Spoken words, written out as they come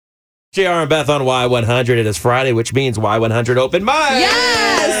JR and Beth on Y100. It is Friday, which means Y100 Open Mic.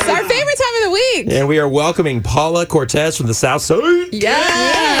 Yes, our favorite time of the week. And we are welcoming Paula Cortez from the South Side.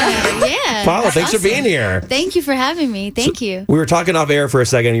 Yeah. Paula, thanks for being here. Thank you for having me. Thank you. We were talking off air for a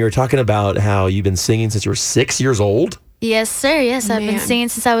second. And you were talking about how you've been singing since you were 6 years old. Yes, sir. Yes, I've been singing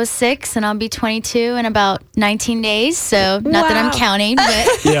since I was 6, and I'll be 22 in about 19 days. So not that I'm counting,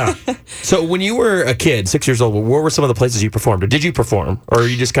 but Yeah. So when you were a kid, 6 years old, where were some of the places you performed? Or did you perform? Or are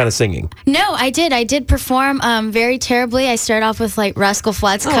you just kind of singing? no, I did. I did perform very terribly. I started off with like Rascal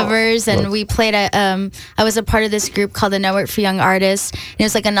Flatts covers, and we played I was a part of this group called the Network for Young Artists. And it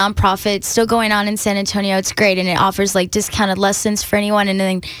was like a nonprofit. It's still going on in San Antonio. It's great, and it offers like discounted lessons for anyone, and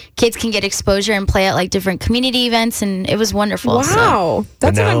then kids can get exposure and play at like different community events, and it was wonderful. Wow,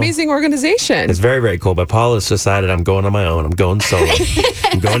 that's an amazing organization. It's very, very cool. But Paula's decided I'm going on my own. I'm going solo.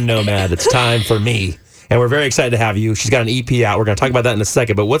 I'm going nomad. It's time for me. And we're very excited to have you. She's got an EP out. We're going to talk about that in a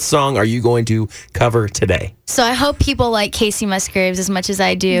second. But what song are you going to cover today? So I hope people like Kacey Musgraves as much as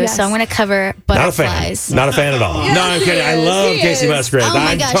I do. Yes. So I'm going to cover Not a fan. Butterflies. Not a fan at all. No, I'm kidding. I love Kacey Musgrave. Oh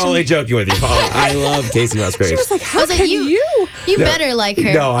my I'm gosh. totally joking with you, Paula. I love Kacey Musgrave. She was like, how I was like, can you better like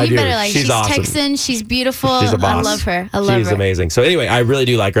her. No, I you do. better like She's She's awesome. Texan. She's beautiful. She's a boss. I love her. I love She's her. amazing. So anyway, I really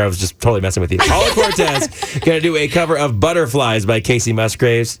do like her. I was just totally messing with you. Paula Cortez going to do a cover of Butterflies by Kacey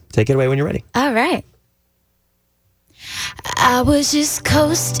Musgraves. Take it away when you're ready. All right. I was just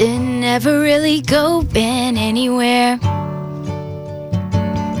coasting, never really going anywhere.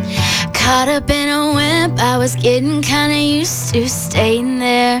 Caught up in a web, I was getting kinda used to staying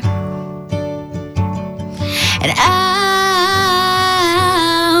there. And out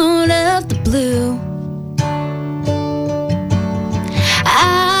of the blue,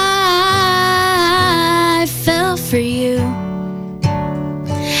 I fell for you.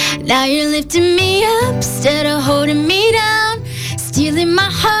 Now you're lifting me up instead of holding me down, stealing my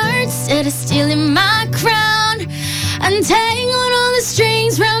heart instead of stealing my crown, untangling all the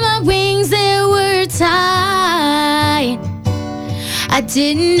strings from my wings that were tied. I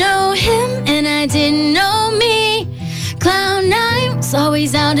didn't know him and I didn't know me. Cloud nine was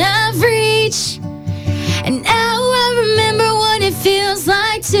always out of reach, and now I remember what it feels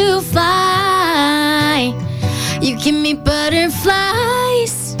like to fly. You give me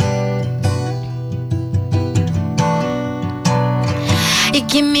butterflies. You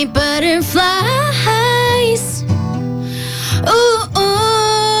give me butterflies. Ooh, ooh, oh.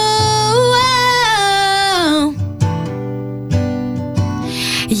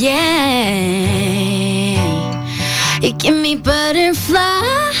 Yeah. You give me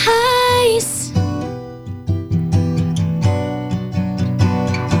butterflies.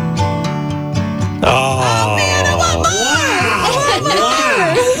 Oh, man, I want more.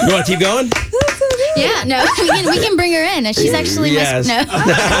 Wow. You want to keep going? Yeah, no, we can bring her in. She's actually Yes. no.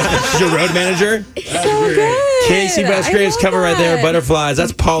 She's your road manager? So good. Kacey Musgrave's cover right there, Butterflies.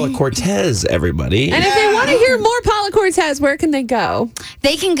 That's Paula Cortez, everybody. And if they want to hear more Paula Cortez, where can they go?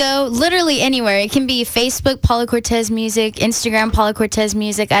 They can go literally anywhere. It can be Facebook, Paula Cortez Music, Instagram, Paula Cortez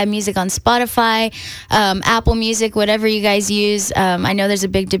Music. I have music on Spotify, Apple Music, whatever you guys use. I know there's a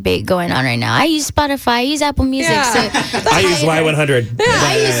big debate going on right now. I use Spotify, I use Apple Music. Yeah. So I use Y100.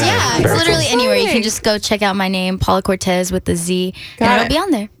 it's Very literally cool. anywhere. You can just go check out my name, Paula Cortez with the Z, and it'll be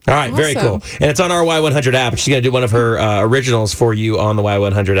on there. All right, very cool. And it's on our Y100 app. She's going to do one of her originals for you on the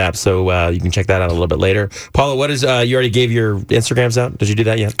Y100 app, so you can check that out a little bit later. Paula, what is, you already gave your Instagrams out? Did you do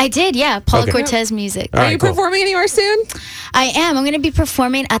that yet? I did, yeah. Paula Cortez Music. All right, Are you cool. performing anywhere soon? I am. I'm going to be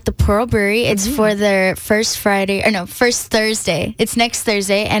performing at the Pearl Brewery. It's for their first Thursday. It's next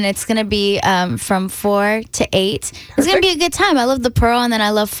Thursday, and it's going to be from 4 to 8. It's going to be a good time. I love the Pearl, and then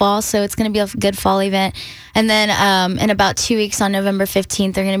I love fall, so it's going to be a good fall event. And then in about 2 weeks on November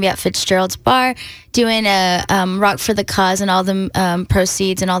 15th, they're going to be at Fitzgerald's Bar doing a Rock for the Cause, and all the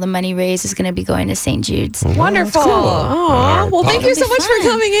proceeds and all the money raised is going to be going to St. Jude's. Wonderful. cool. Aw. Well, thank you so much for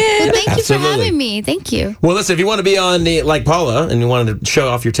coming in. Well, thank you for Absolutely. having me. Thank you. Well, listen, if you want to be on the, like Paula, and you want to show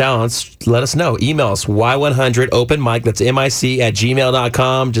off your talents, let us know. Email us, Y100 Open Mic, that's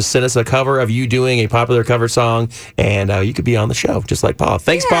mic@gmail.com. Just send us a cover of you doing a popular cover song, and you could be on the show, just like Paula.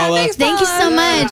 Thanks, Paula. Thanks, Thank you so much.